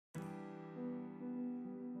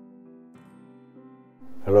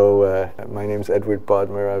Hello, my name is Edward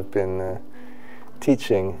Bodmer. I've been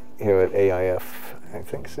teaching here at AIF, I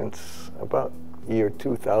think, since about year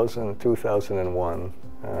 2000, 2001.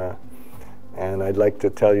 And I'd like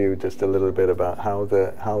to tell you just a little bit about how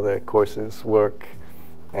the courses work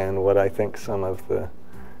and what I think some of the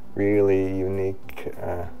really unique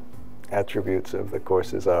attributes of the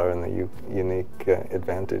courses are and the unique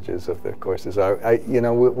advantages of the courses are.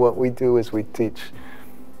 What we do is we teach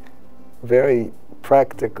very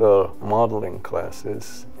practical modeling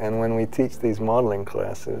classes, and when we teach these modeling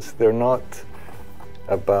classes, they're not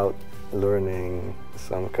about learning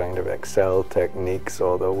some kind of Excel techniques,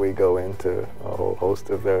 although we go into a whole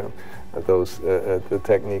host of the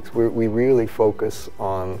techniques. We really focus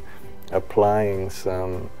on applying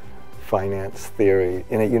some finance theory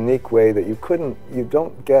in a unique way that you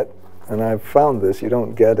don't get, and I've found this, you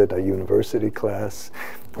don't get at a university class.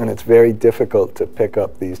 And it's very difficult to pick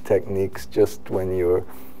up these techniques just when you're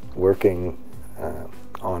working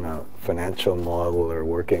on a financial model or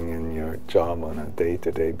working in your job on a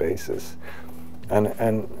day-to-day basis.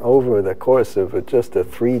 And over the course of just a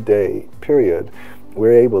 3-day period,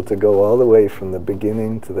 we're able to go all the way from the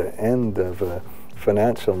beginning to the end of a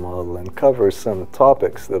financial model and cover some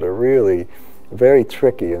topics that are really very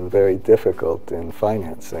tricky and very difficult in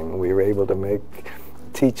financing. We were able to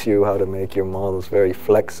teach you how to make your models very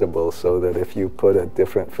flexible so that if you put a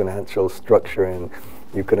different financial structure in,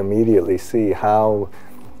 you could immediately see how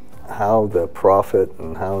the profit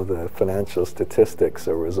and how the financial statistics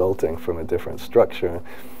are resulting from a different structure.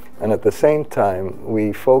 And at the same time,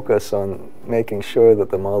 we focus on making sure that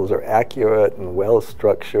the models are accurate and well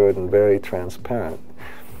structured and very transparent.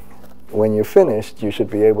 When you're finished, you should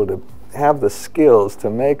be able to have the skills to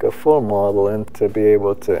make a full model and to be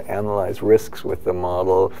able to analyze risks with the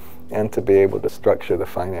model and to be able to structure the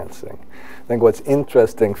financing. I think what's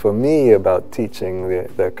interesting for me about teaching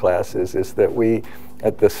the classes is that we,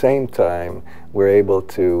 at the same time, we're able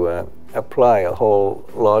to apply a whole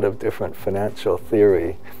lot of different financial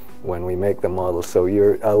theory when we make the model. So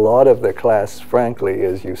a lot of the class, frankly,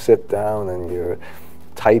 is you sit down and you're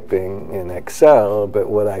typing in Excel, but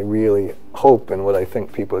what I really hope and what I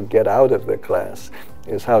think people get out of the class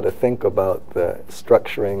is how to think about the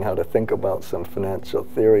structuring, how to think about some financial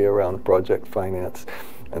theory around project finance,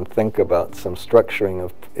 and think about some structuring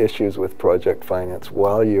of issues with project finance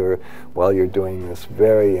while you're doing this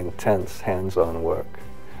very intense hands-on work.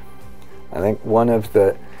 I think one of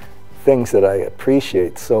the things that I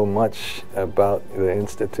appreciate so much about the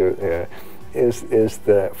Institute is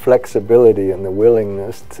the flexibility and the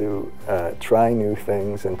willingness to try new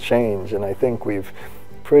things and change. And I think we've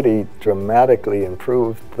pretty dramatically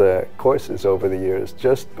improved the courses over the years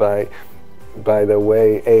just by the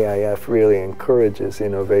way AIF really encourages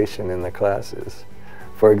innovation in the classes.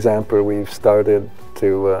 For example, we've started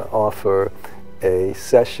to offer a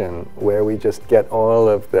session where we just get all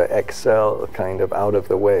of the Excel kind of out of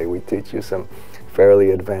the way. We teach you some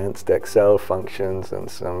fairly advanced Excel functions and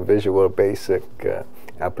some visual basic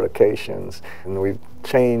applications. And we've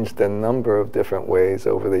changed a number of different ways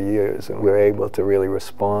over the years, and we're able to really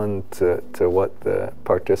respond to what the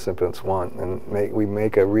participants want, and we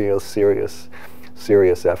make a real serious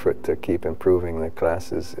effort to keep improving the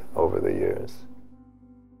classes over the years.